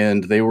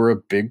 And they were a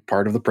big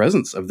part of the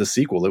presence of the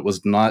sequel. It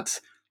was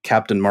not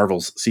Captain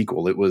Marvel's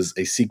sequel. It was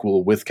a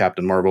sequel with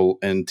Captain Marvel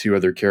and two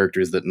other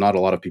characters that not a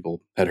lot of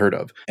people had heard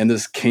of. And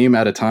this came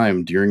at a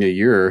time during a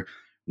year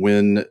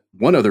when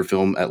one other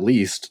film, at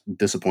least,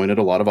 disappointed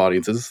a lot of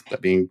audiences,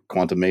 that being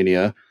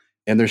Quantumania.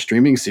 And their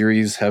streaming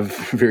series have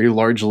very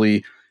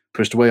largely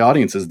pushed away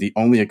audiences, the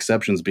only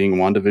exceptions being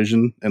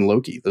WandaVision and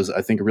Loki. Those,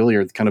 I think, really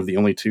are kind of the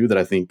only two that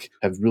I think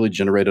have really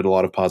generated a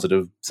lot of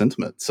positive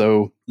sentiment.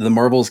 So the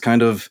Marvels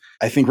kind of,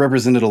 I think,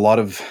 represented a lot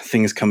of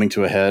things coming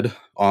to a head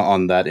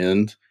on that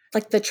end.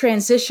 The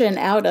transition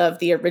out of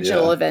the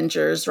original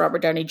Avengers,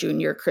 Robert Downey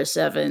Jr., Chris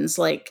Evans,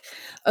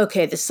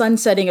 okay, the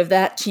sunsetting of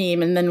that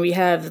team, and then we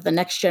have the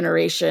next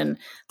generation.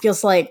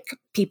 Feels like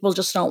people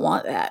just don't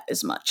want that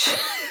as much.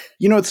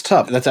 It's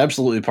tough. That's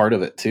absolutely part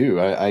of it, too.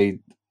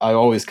 I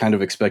always kind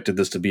of expected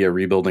this to be a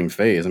rebuilding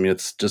phase. I mean,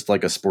 it's just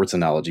like a sports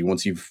analogy.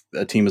 Once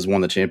a team has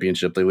won the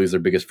championship, they lose their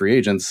biggest free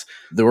agents,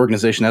 the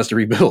organization has to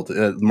rebuild.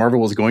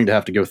 Marvel was going to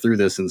have to go through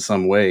this in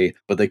some way,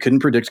 but they couldn't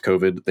predict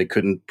COVID. They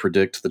couldn't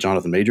predict the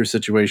Jonathan Majors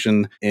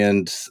situation.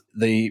 And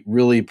they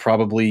really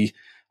probably,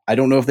 I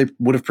don't know if they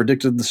would have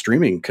predicted the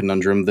streaming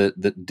conundrum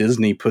that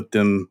Disney put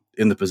them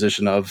in the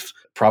position of,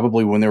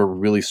 probably when they were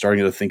really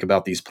starting to think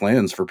about these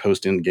plans for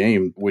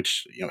post-Endgame,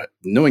 which,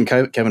 knowing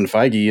Kevin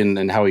Feige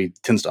and how he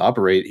tends to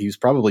operate, he's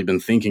probably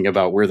been thinking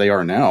about where they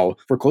are now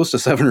for close to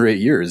 7 or 8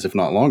 years, if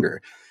not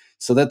longer.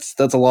 So that's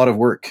a lot of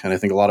work, and I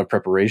think a lot of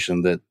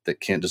preparation that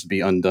can't just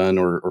be undone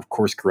or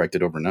course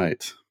corrected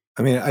overnight.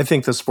 I mean, I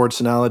think the sports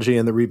analogy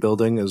and the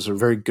rebuilding is a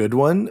very good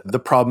one. The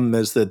problem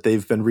is that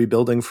they've been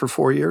rebuilding for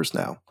 4 years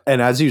now.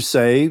 And as you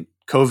say,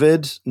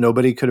 COVID,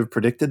 nobody could have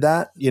predicted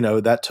that.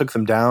 That took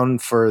them down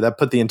that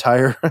put the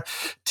entire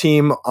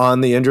team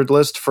on the injured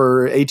list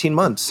for 18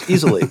 months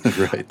easily.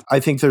 Right. I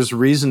think there's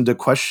reason to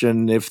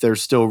question if they're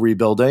still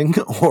rebuilding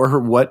or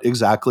what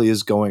exactly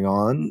is going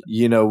on.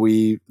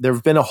 There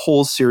have been a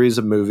whole series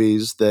of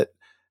movies that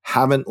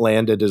haven't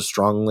landed as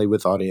strongly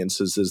with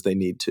audiences as they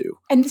need to.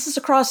 And this is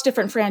across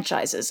different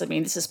franchises. I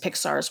mean, this is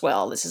Pixar as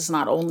well. This is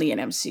not only an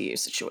MCU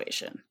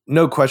situation.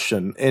 No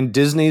question. And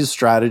Disney's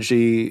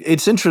strategy,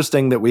 it's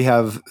interesting that we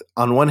have,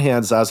 on one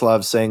hand,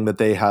 Zaslav saying that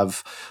they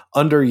have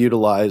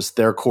underutilized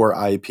their core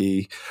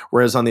IP,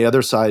 whereas on the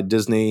other side,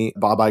 Disney,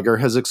 Bob Iger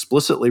has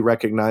explicitly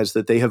recognized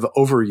that they have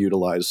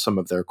overutilized some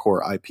of their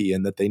core IP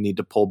and that they need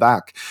to pull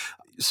back.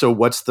 So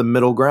what's the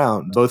middle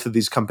ground? Both of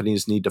these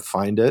companies need to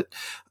find it.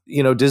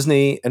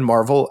 Disney and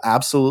Marvel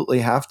absolutely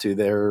have to.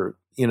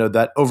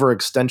 That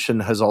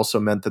overextension has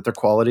also meant that their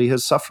quality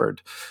has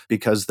suffered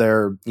because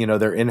their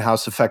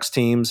in-house effects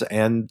teams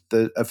and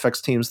the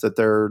effects teams that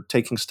they're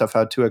taking stuff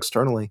out to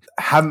externally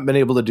haven't been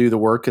able to do the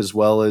work as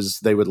well as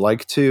they would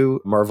like to.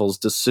 Marvel's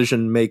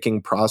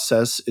decision-making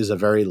process is a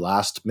very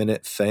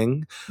last-minute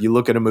thing. You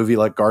look at a movie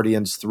like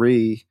Guardians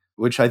 3,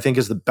 which I think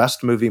is the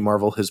best movie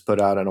Marvel has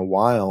put out in a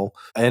while.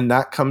 And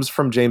that comes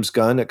from James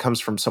Gunn. It comes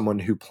from someone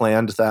who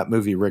planned that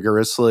movie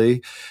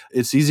rigorously.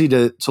 It's easy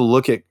to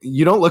look at,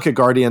 you don't look at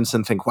Guardians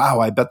and think, wow,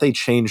 I bet they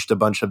changed a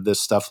bunch of this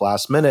stuff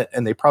last minute.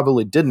 And they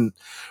probably didn't.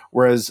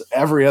 Whereas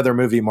every other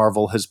movie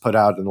Marvel has put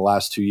out in the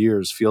last 2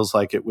 years feels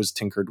like it was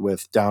tinkered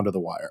with down to the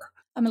wire.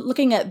 I'm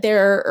looking at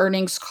their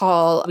earnings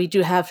call. We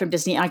do have from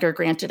Disney Iger,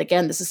 granted,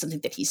 again, this is something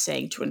that he's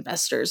saying to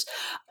investors,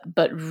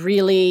 but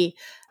really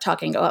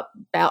talking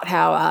about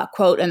how,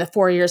 quote, in the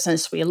 4 years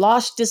since we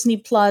launched Disney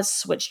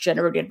Plus, which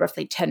generated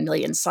roughly 10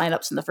 million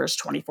signups in the first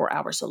 24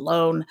 hours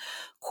alone,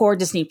 core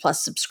Disney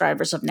Plus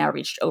subscribers have now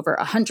reached over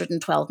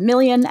 112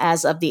 million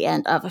as of the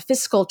end of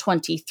fiscal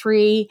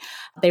 23.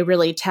 They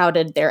really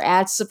touted their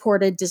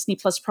ad-supported Disney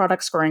Plus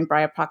products, growing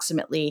by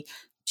approximately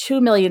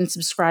 2 million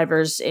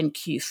subscribers in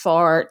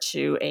Q4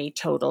 to a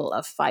total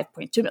of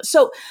 5.2 million.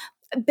 So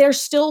they're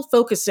still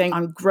focusing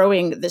on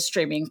growing the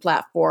streaming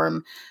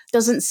platform.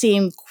 Doesn't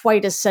seem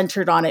quite as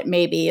centered on it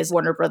maybe as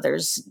Warner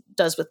Brothers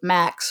does with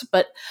Max.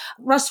 But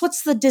Russ,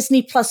 what's the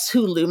Disney plus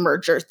Hulu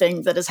merger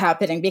thing that is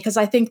happening? Because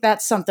I think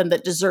that's something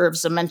that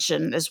deserves a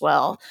mention as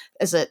well,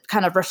 as it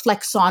kind of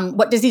reflects on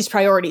what Disney's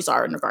priorities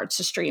are in regards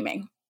to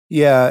streaming.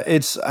 Yeah,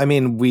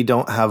 we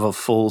don't have a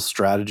full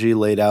strategy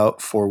laid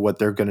out for what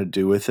they're going to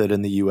do with it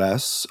in the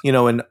US.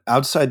 And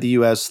outside the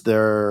US,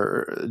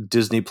 their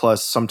Disney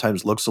Plus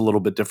sometimes looks a little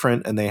bit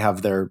different, and they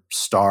have their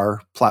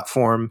Star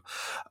platform,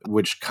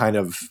 which kind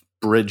of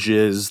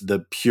bridges the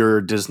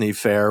pure Disney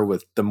fare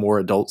with the more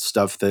adult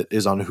stuff that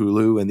is on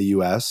Hulu in the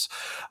US.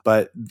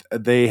 But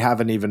they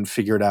haven't even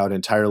figured out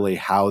entirely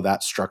how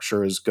that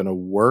structure is going to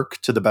work,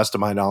 to the best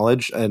of my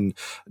knowledge. And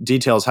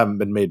details haven't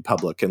been made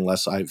public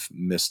unless I've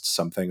missed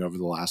something over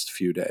the last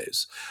few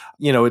days.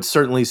 It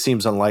certainly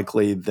seems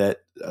unlikely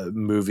that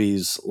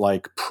movies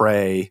like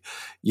Prey,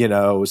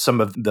 some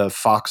of the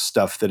Fox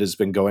stuff that has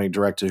been going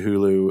direct to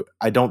Hulu,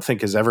 I don't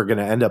think is ever going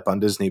to end up on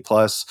Disney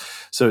Plus.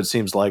 So it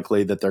seems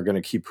likely that they're going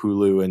to keep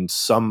Hulu in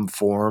some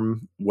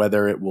form,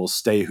 whether it will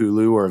stay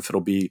Hulu or if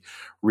it'll be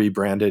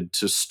rebranded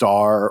to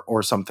Star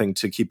or something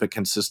to keep it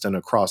consistent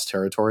across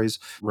territories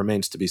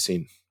remains to be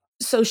seen.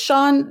 So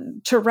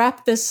Sean, to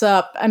wrap this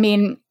up,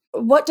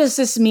 what does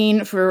this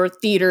mean for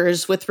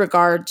theaters with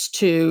regards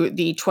to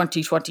the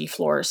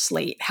 2024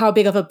 slate? How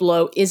big of a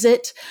blow is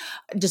it?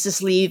 Does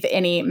this leave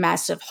any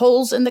massive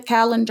holes in the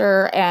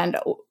calendar? And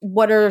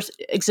what are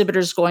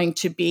exhibitors going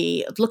to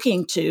be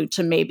looking to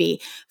maybe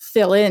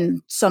fill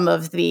in some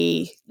of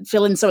the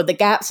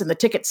gaps in the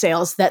ticket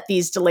sales that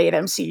these delayed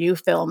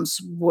MCU films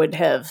would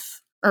have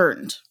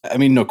earned?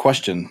 No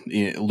question.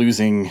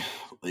 Losing,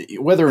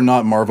 whether or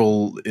not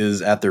Marvel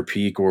is at their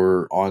peak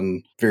or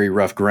on very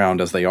rough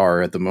ground as they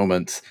are at the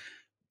moment,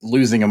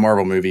 losing a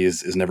Marvel movie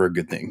is never a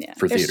good thing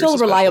for theaters. They're still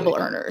especially reliable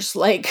earners.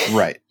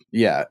 Right.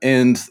 Yeah.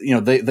 And,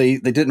 they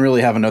didn't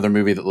really have another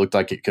movie that looked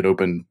like it could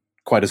open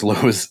quite as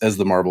low as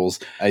the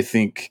Marvels. I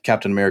think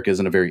Captain America is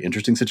in a very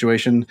interesting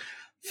situation.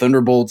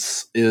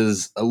 Thunderbolts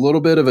is a little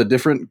bit of a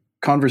different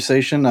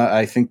conversation.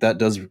 I think that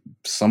does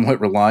somewhat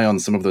rely on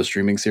some of those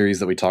streaming series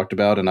that we talked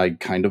about, and I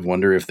kind of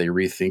wonder if they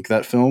rethink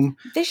that film.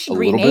 They should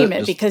rename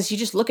it because you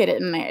just look at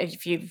it and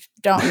if you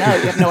don't know,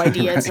 you have no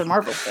idea it's a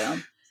Marvel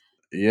film.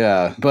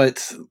 Yeah,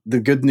 but the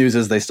good news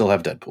is they still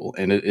have Deadpool,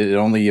 and it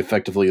only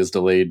effectively is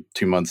delayed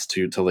 2 months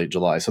to late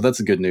July. So that's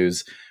the good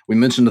news. We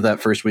mentioned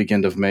that first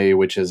weekend of May,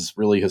 which has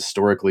really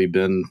historically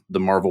been the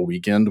Marvel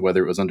weekend,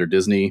 whether it was under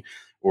Disney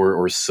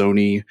or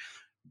Sony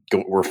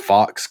or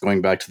Fox,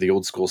 going back to the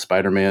old school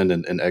Spider-Man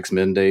and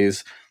X-Men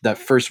days. That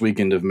first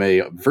weekend of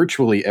May,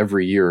 virtually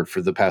every year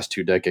for the past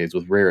 2 decades,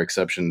 with rare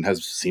exception,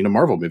 has seen a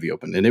Marvel movie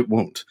open, and it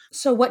won't.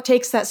 So what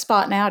takes that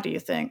spot now, do you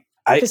think?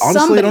 I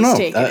honestly don't know.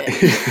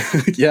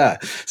 Yeah,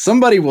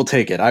 somebody will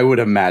take it, I would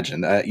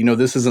imagine.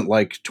 This isn't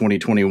like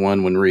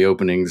 2021 when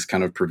reopenings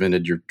kind of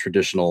prevented your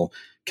traditional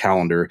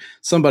calendar.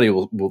 Somebody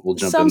will jump in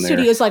there. Some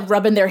studios like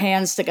rubbing their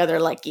hands together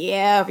like,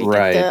 yeah, we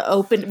get to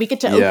open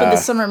the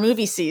summer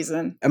movie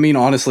season. I mean,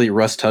 honestly,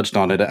 Russ touched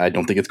on it. I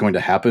don't think it's going to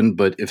happen,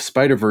 but if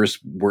Spider-Verse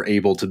were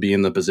able to be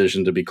in the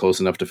position to be close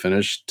enough to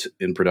finish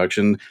in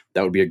production,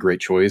 that would be a great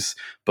choice.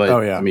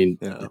 But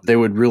they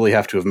would really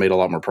have to have made a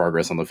lot more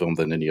progress on the film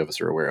than any of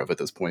us are aware of at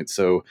this point.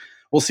 So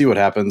we'll see what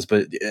happens,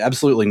 but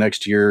absolutely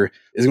next year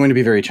is going to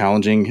be very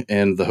challenging,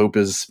 and the hope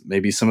is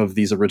maybe some of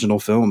these original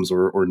films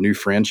or new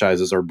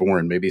franchises are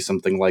born. Maybe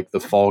something like The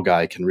Fall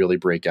Guy can really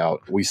break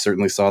out. We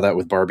certainly saw that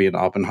with Barbie and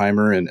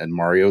Oppenheimer and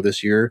Mario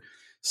this year.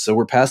 So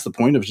we're past the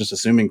point of just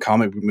assuming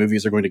comic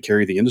movies are going to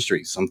carry the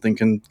industry. Something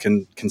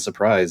can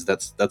surprise.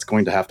 That's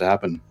going to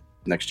happen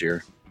next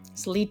year.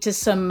 Let's lead to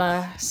some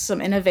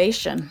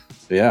innovation.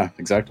 Yeah,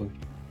 exactly.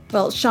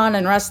 Well, Sean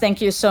and Russ,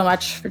 thank you so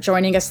much for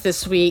joining us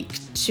this week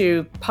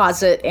to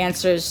posit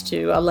answers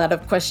to a lot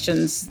of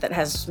questions that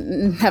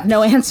have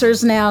no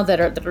answers now, that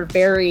are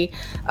very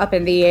up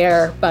in the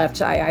air.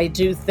 But I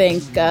do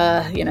think,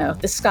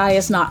 the sky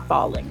is not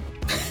falling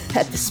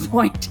at this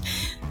point.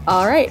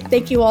 All right.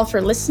 Thank you all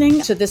for listening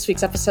to this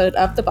week's episode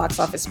of the Box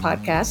Office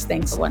Podcast.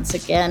 Thanks once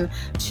again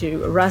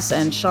to Russ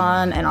and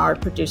Sean and our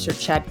producer,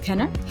 Chad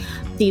Kenner.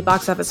 The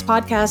Box Office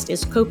Podcast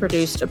is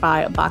co-produced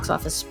by Box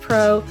Office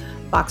Pro,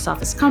 Box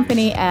Office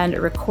Company, and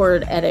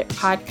Record Edit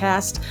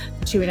Podcast.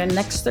 Tune in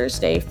next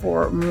Thursday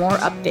for more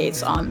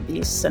updates on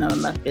the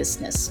cinema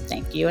business.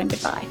 Thank you and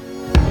goodbye.